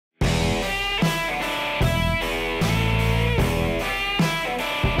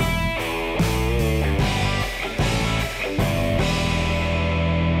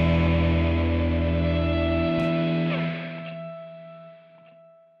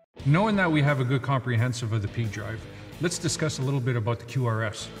Knowing that we have a good comprehensive of the peak drive, let's discuss a little bit about the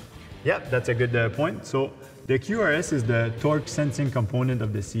QRS. Yeah, that's a good point. So the QRS is the torque sensing component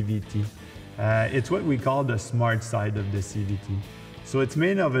of the CVT. It's what we call the smart side of the CVT. So it's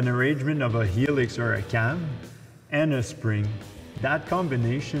made of an arrangement of a helix or a cam and a spring. That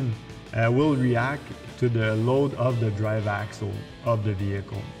combination will react to the load of the drive axle of the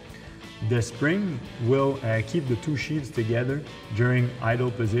vehicle. The spring will keep the two sheaves together during idle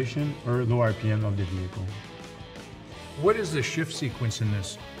position or low RPM of the vehicle. What is the shift sequence in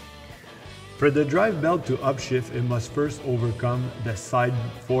this? For the drive belt to upshift, it must first overcome the side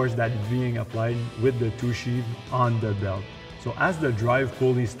force that is being applied with the two sheaves on the belt. So as the drive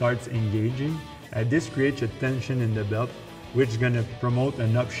pulley starts engaging, this creates a tension in the belt, which is going to promote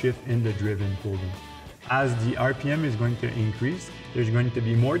an upshift in the driven pulley. As the RPM is going to increase, there's going to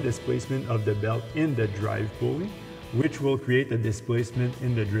be more displacement of the belt in the drive pulley, which will create a displacement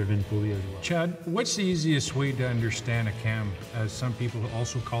in the driven pulley as well. Chad, what's the easiest way to understand a cam, as some people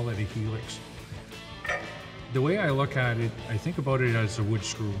also call it a helix? The way I look at it, I think about it as a wood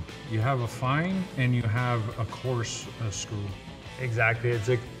screw. You have a fine and you have a coarse screw. Exactly,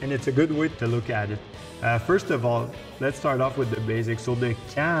 it's a good way to look at it. First of all, let's start off with the basics. So the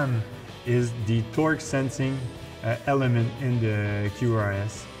cam is the torque sensing element in the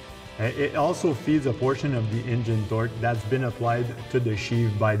QRS. It also feeds a portion of the engine torque that's been applied to the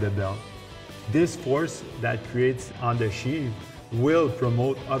sheave by the belt. This force that creates on the sheave will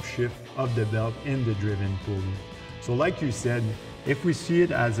promote upshift of the belt in the driven pulley. So like you said, if we see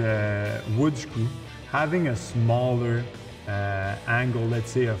it as a wood screw, having a smaller angle,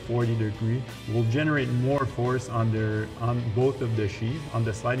 let's say a 40 degree, will generate more force on both of the sheave, on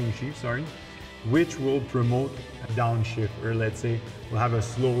the sliding sheave, sorry, which will promote a downshift, or let's say we'll have a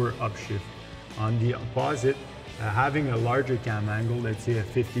slower upshift. On the opposite, having a larger cam angle, let's say a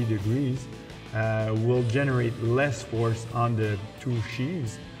 50 degrees, will generate less force on the two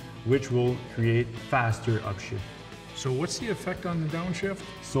sheaves, which will create faster upshift. So what's the effect on the downshift?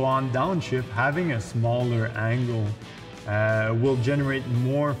 So on downshift, having a smaller angle will generate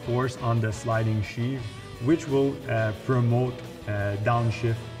more force on the sliding sheave, which will promote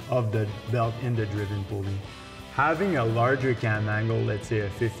downshift of the belt in the driven pulley. Having a larger cam angle, let's say a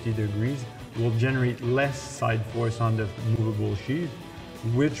 50 degrees, will generate less side force on the movable sheave,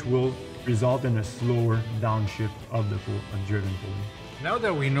 which will result in a slower downshift of the driven pulley. Now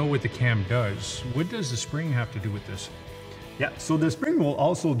that we know what the cam does, what does the spring have to do with this? Yeah, so the spring will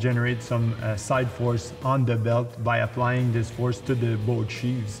also generate some side force on the belt by applying this force to the both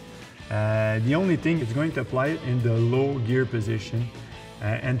sheaves. The only thing, it's going to apply it in the low gear position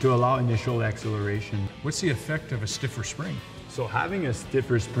and to allow initial acceleration. What's the effect of a stiffer spring? So having a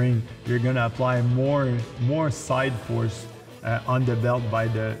stiffer spring, you're going to apply more side force on the belt by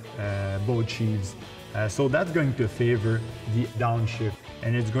the both sheaves. So that's going to favor the downshift,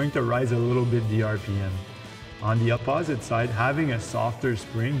 and it's going to rise a little bit the RPM. On the opposite side, having a softer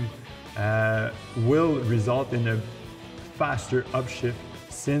spring will result in a faster upshift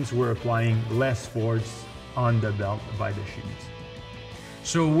since we're applying less force on the belt by the sheaves.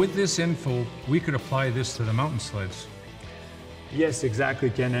 So with this info, we could apply this to the mountain sleds. Yes, exactly,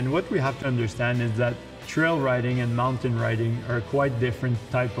 Ken. And what we have to understand is that trail riding and mountain riding are quite different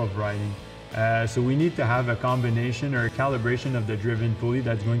type of riding. So we need to have a combination or a calibration of the driven pulley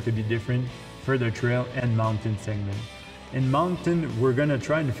that's going to be different for the trail and mountain segment. In mountain, we're going to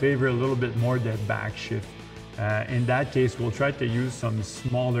try and favor a little bit more the back shift. In that case, we'll try to use some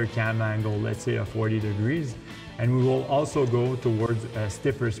smaller cam angle, let's say a 40 degrees, and we will also go towards a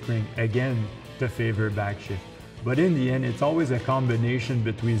stiffer spring, again, to favor back shift. But in the end, it's always a combination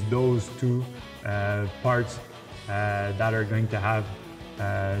between those two parts that are going to have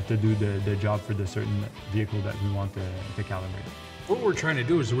to do the job for the certain vehicle that we want to calibrate. What we're trying to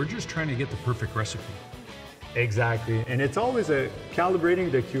do is we're just trying to get the perfect recipe. Exactly, and it's always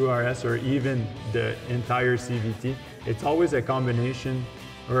calibrating the QRS or even the entire CVT. It's always a combination,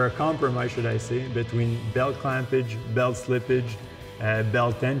 or a compromise, should I say, between belt clampage, belt slippage,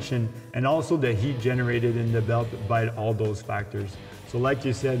 belt tension, and also the heat generated in the belt by all those factors. So like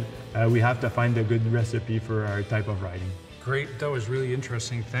you said, we have to find a good recipe for our type of riding. Great, that was really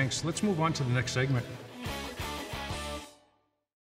interesting. Thanks. Let's move on to the next segment.